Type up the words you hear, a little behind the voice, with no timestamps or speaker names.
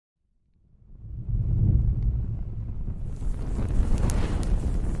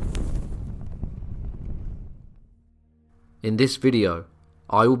In this video,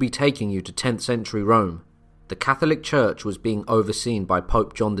 I will be taking you to 10th century Rome. The Catholic Church was being overseen by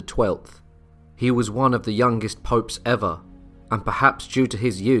Pope John XII. He was one of the youngest popes ever, and perhaps due to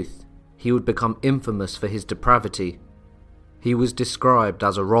his youth, he would become infamous for his depravity. He was described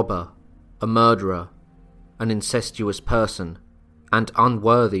as a robber, a murderer, an incestuous person, and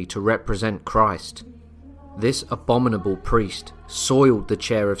unworthy to represent Christ. This abominable priest soiled the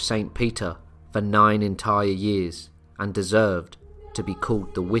chair of St. Peter for 9 entire years and deserved to be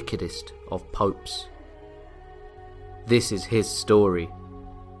called the wickedest of popes. This is his story.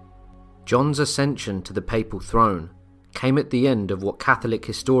 John's ascension to the papal throne came at the end of what Catholic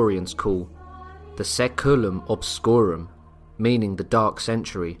historians call the Saeculum Obscurum, meaning the dark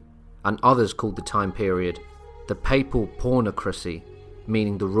century, and others called the time period the papal pornocracy,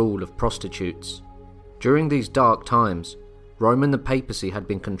 meaning the rule of prostitutes. During these dark times, Rome and the papacy had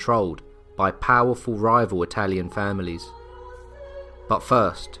been controlled by powerful rival Italian families. But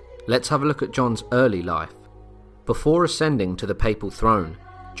first, let's have a look at John's early life. Before ascending to the papal throne,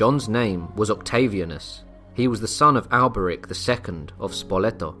 John's name was Octavianus. He was the son of Alberic II of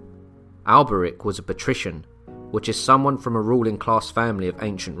Spoleto. Alberic was a patrician, which is someone from a ruling class family of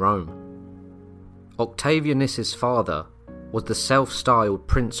ancient Rome. Octavianus's father was the self-styled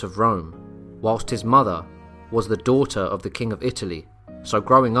Prince of Rome, whilst his mother was the daughter of the King of Italy. So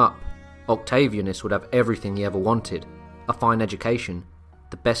growing up, Octavianus would have everything he ever wanted: a fine education,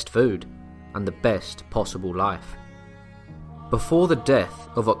 the best food, and the best possible life. Before the death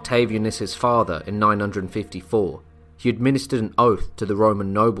of Octavianus's father in 954, he administered an oath to the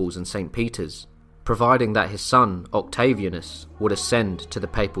Roman nobles in St. Peter's, providing that his son Octavianus would ascend to the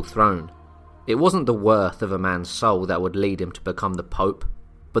papal throne. It wasn't the worth of a man's soul that would lead him to become the pope,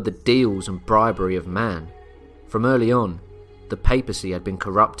 but the deals and bribery of man. From early on, the papacy had been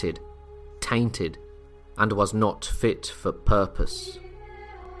corrupted, tainted, and was not fit for purpose.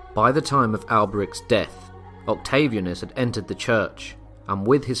 By the time of Alberic's death, Octavianus had entered the church, and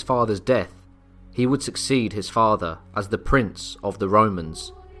with his father's death, he would succeed his father as the Prince of the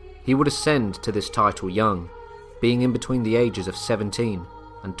Romans. He would ascend to this title young, being in between the ages of 17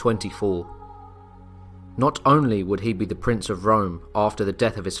 and 24. Not only would he be the Prince of Rome after the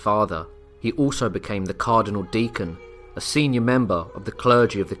death of his father, he also became the Cardinal Deacon, a senior member of the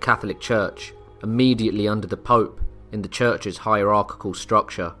clergy of the Catholic Church, immediately under the Pope in the Church's hierarchical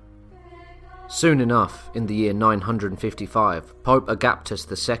structure. Soon enough, in the year 955, Pope Agaptus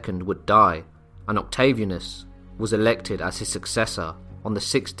II would die, and Octavianus was elected as his successor on the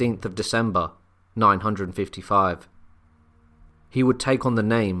 16th of December, 955. He would take on the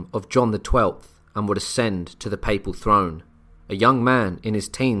name of John XII and would ascend to the papal throne. A young man in his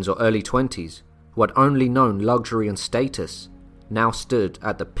teens or early 20s, who had only known luxury and status, now stood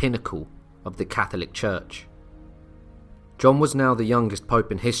at the pinnacle of the Catholic Church. John was now the youngest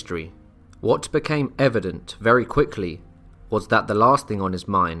pope in history. What became evident very quickly was that the last thing on his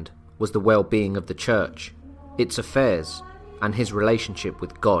mind was the well-being of the Church, its affairs, and his relationship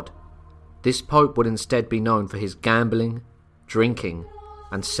with God. This pope would instead be known for his gambling, drinking,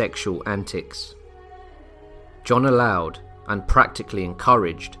 and sexual antics. John allowed, and practically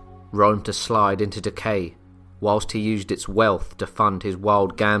encouraged, Rome to slide into decay, whilst he used its wealth to fund his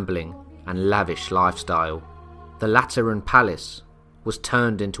wild gambling and lavish lifestyle. The Lateran Palace was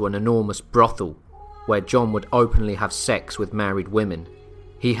turned into an enormous brothel, where John would openly have sex with married women.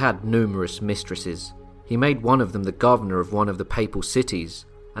 He had numerous mistresses. He made one of them the governor of one of the papal cities,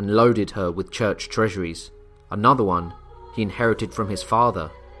 and loaded her with church treasuries. Another one he inherited from his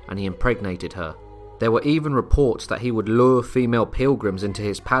father, and he impregnated her. There were even reports that he would lure female pilgrims into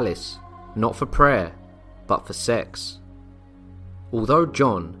his palace, not for prayer, but for sex. Although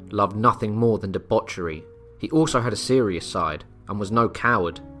John loved nothing more than debauchery, he also had a serious side, and was no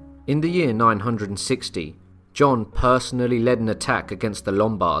coward. In the year 960, John personally led an attack against the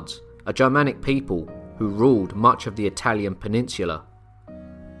Lombards, a Germanic people who ruled much of the Italian peninsula.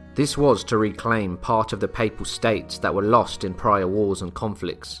 This was to reclaim part of the papal states that were lost in prior wars and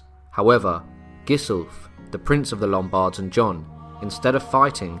conflicts. However, Gisulf, the Prince of the Lombards, and John, instead of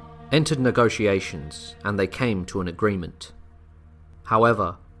fighting, entered negotiations, and they came to an agreement.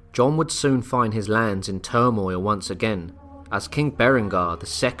 However, John would soon find his lands in turmoil once again, as King Berengar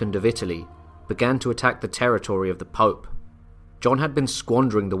II of Italy began to attack the territory of the Pope. John had been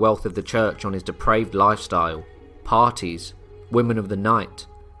squandering the wealth of the Church on his depraved lifestyle, parties, women of the night,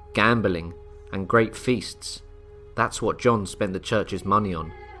 gambling, and great feasts. That's what John spent the Church's money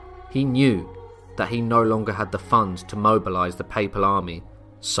on. He knew that he no longer had the funds to mobilize the papal army,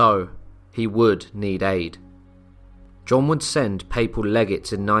 so he would need aid. John would send papal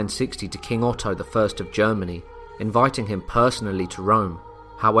legates in 960 to King Otto I of Germany, inviting him personally to Rome.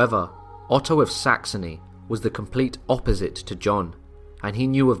 However, Otto of Saxony was the complete opposite to John, and he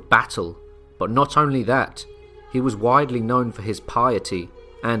knew of battle, but not only that, he was widely known for his piety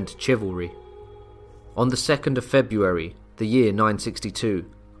and chivalry. On the 2nd of February, the year 962,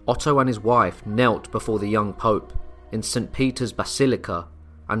 Otto and his wife knelt before the young Pope in St. Peter's Basilica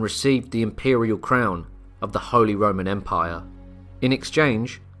and received the imperial crown of the Holy Roman Empire. In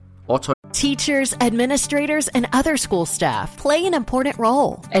exchange, Otto... Teachers, administrators, and other school staff play an important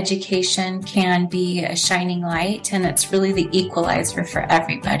role. Education can be a shining light, and it's really the equalizer for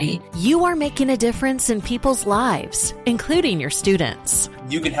everybody. You are making a difference in people's lives, including your students.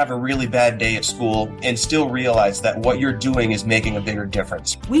 You can have a really bad day at school and still realize that what you're doing is making a bigger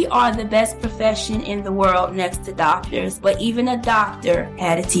difference. We are the best profession in the world next to doctors, but even a doctor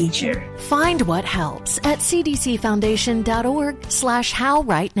had a teacher. Find what helps at cdcfoundation.org/how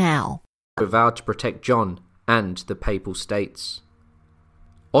right now. Vowed to protect John and the Papal States.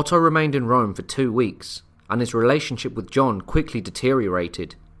 Otto remained in Rome for 2 weeks, and his relationship with John quickly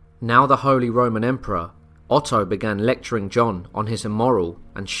deteriorated. Now the Holy Roman Emperor, Otto began lecturing John on his immoral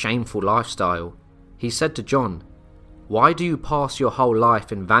and shameful lifestyle. He said to John, "Why do you pass your whole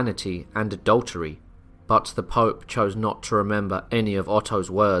life in vanity and adultery?" But the Pope chose not to remember any of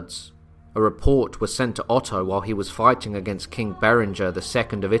Otto's words. A report was sent to Otto while he was fighting against King Berenger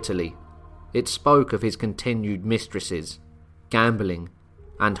II of Italy. It spoke of his continued mistresses, gambling,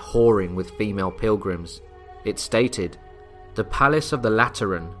 and whoring with female pilgrims. It stated, "The palace of the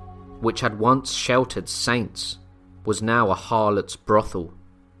Lateran, which had once sheltered saints, was now a harlot's brothel."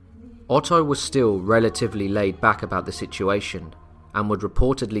 Otto was still relatively laid back about the situation, and would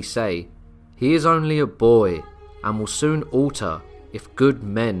reportedly say, "He is only a boy, and will soon alter if good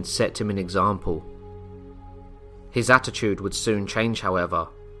men set him an example." His attitude would soon change, however,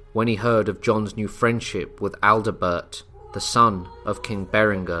 when he heard of John's new friendship with Aldebert, the son of King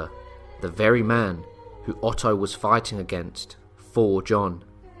Berenger, the very man who Otto was fighting against for John.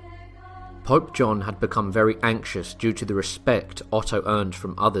 Pope John had become very anxious due to the respect Otto earned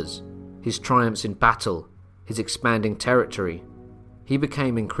from others, his triumphs in battle, his expanding territory. He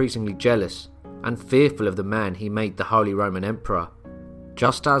became increasingly jealous and fearful of the man he made the Holy Roman Emperor.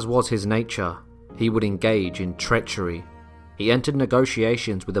 Just as was his nature, he would engage in treachery. He entered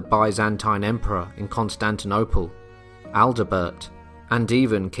negotiations with the Byzantine Emperor in Constantinople, Aldebert, and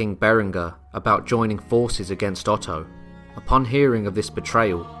even King Berenger about joining forces against Otto. Upon hearing of this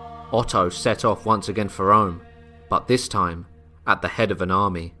betrayal, Otto set off once again for Rome, but this time at the head of an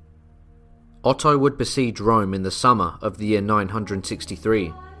army. Otto would besiege Rome in the summer of the year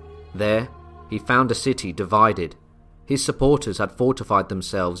 963. There, he found a city divided. His supporters had fortified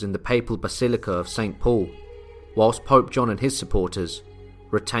themselves in the papal basilica of St. Paul, whilst Pope John and his supporters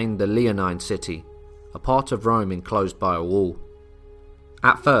retained the Leonine city, a part of Rome enclosed by a wall.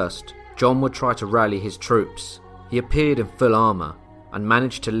 At first, John would try to rally his troops. He appeared in full armour and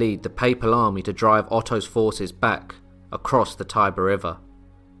managed to lead the papal army to drive Otto's forces back across the Tiber River.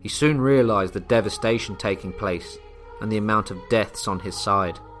 He soon realised the devastation taking place and the amount of deaths on his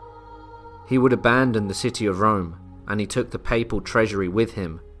side. He would abandon the city of Rome, and he took the papal treasury with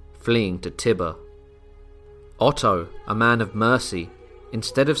him, fleeing to Tibur. Otto, a man of mercy,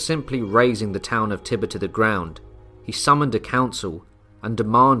 instead of simply razing the town of Tibur to the ground, he summoned a council and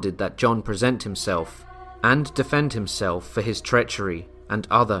demanded that John present himself and defend himself for his treachery and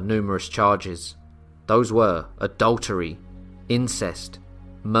other numerous charges. Those were adultery, incest,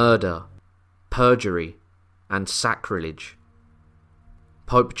 murder, perjury, and sacrilege.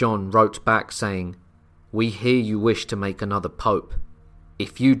 Pope John wrote back saying, "We hear you wish to make another pope.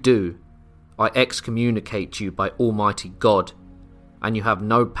 If you do, I excommunicate you by Almighty God, and you have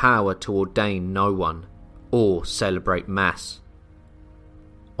no power to ordain no one, or celebrate Mass."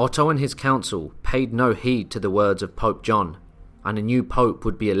 Otto and his council paid no heed to the words of Pope John, and a new pope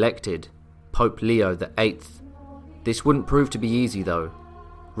would be elected, Pope Leo VIII. This wouldn't prove to be easy though.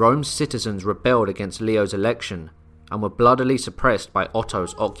 Rome's citizens rebelled against Leo's election, and were bloodily suppressed by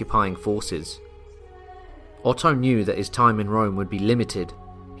Otto's occupying forces. Otto knew that his time in Rome would be limited.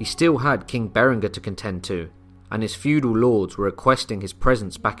 He still had King Berenger to contend to, and his feudal lords were requesting his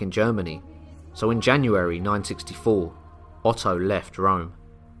presence back in Germany, so in January 964, Otto left Rome.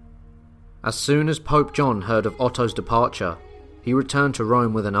 As soon as Pope John heard of Otto's departure, he returned to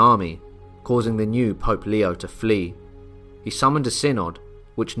Rome with an army, causing the new Pope Leo to flee. He summoned a synod,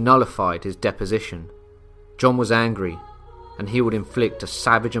 which nullified his deposition. John was angry, and he would inflict a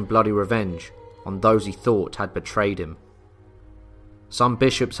savage and bloody revenge on those he thought had betrayed him. Some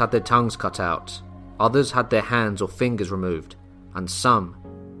bishops had their tongues cut out, others had their hands or fingers removed, and some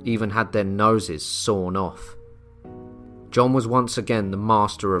even had their noses sawn off. John was once again the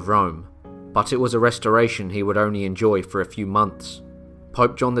master of Rome, but it was a restoration he would only enjoy for a few months.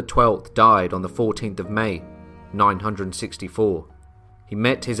 Pope John XII died on the 14th of May, 964. He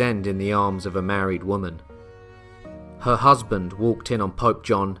met his end in the arms of a married woman. Her husband walked in on Pope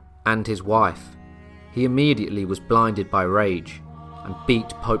John and his wife. He immediately was blinded by rage and beat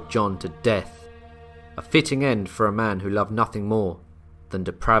Pope John to death, a fitting end for a man who loved nothing more than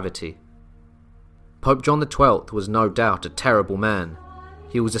depravity. Pope John XII was no doubt a terrible man.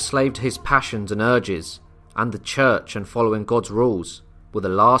 He was a slave to his passions and urges, and the church and following God's rules were the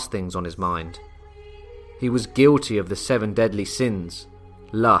last things on his mind. He was guilty of the 7 deadly sins: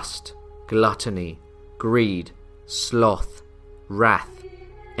 lust, gluttony, greed, sloth, wrath,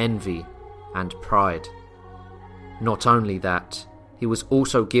 envy, and pride. Not only that, he was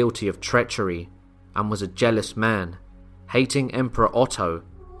also guilty of treachery and was a jealous man, hating Emperor Otto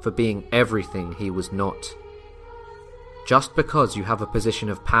for being everything he was not. Just because you have a position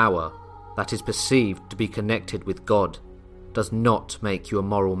of power that is perceived to be connected with God does not make you a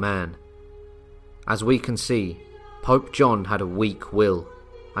moral man. As we can see, Pope John had a weak will,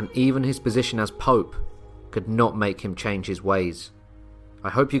 and even his position as Pope could not make him change his ways. I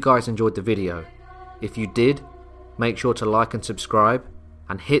hope you guys enjoyed the video. If you did, make sure to like and subscribe,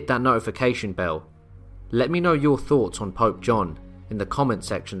 and hit that notification bell. Let me know your thoughts on Pope John in the comment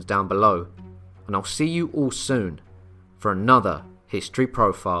sections down below, and I'll see you all soon for another History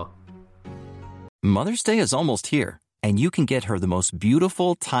Profile. Mother's Day is almost here, and you can get her the most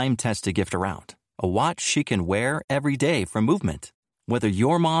beautiful time-tested gift around. A watch she can wear every day from Movement. Whether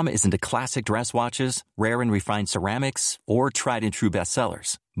your mom is into classic dress watches, rare and refined ceramics, or tried-and-true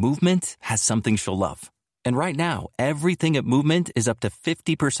bestsellers, Movement has something she'll love. And right now, everything at Movement is up to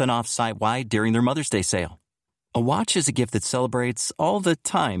 50% off site-wide during their Mother's Day sale. A watch is a gift that celebrates all the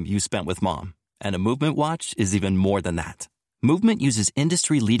time you spent with mom. And a Movement watch is even more than that. Movement uses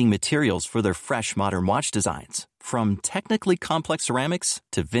industry-leading materials for their fresh modern watch designs, from technically complex ceramics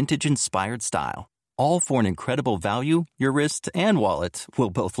to vintage-inspired style. All for an incredible value your wrist and wallet will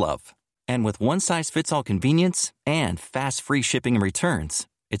both love. And with one-size-fits-all convenience and fast free shipping and returns,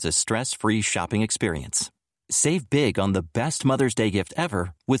 it's a stress-free shopping experience. Save big on the best Mother's Day gift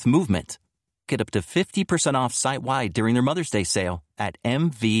ever with Movement. Get up to 50% off site-wide during their Mother's Day sale at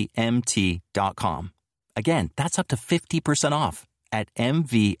mvmt.com. Again, that's up to 50% off at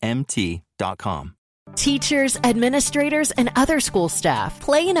mvmt.com. Teachers, administrators, and other school staff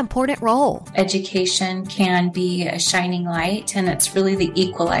play an important role. Education can be a shining light, and it's really the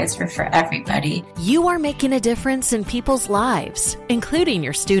equalizer for everybody. You are making a difference in people's lives, including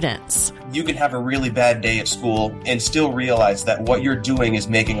your students. You can have a really bad day at school and still realize that what you're doing is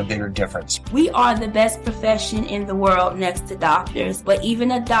making a bigger difference. We are the best profession in the world next to doctors, but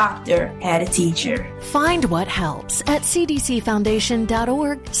even a doctor had a teacher. Find what helps at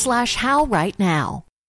cdcfoundation.org/how right now.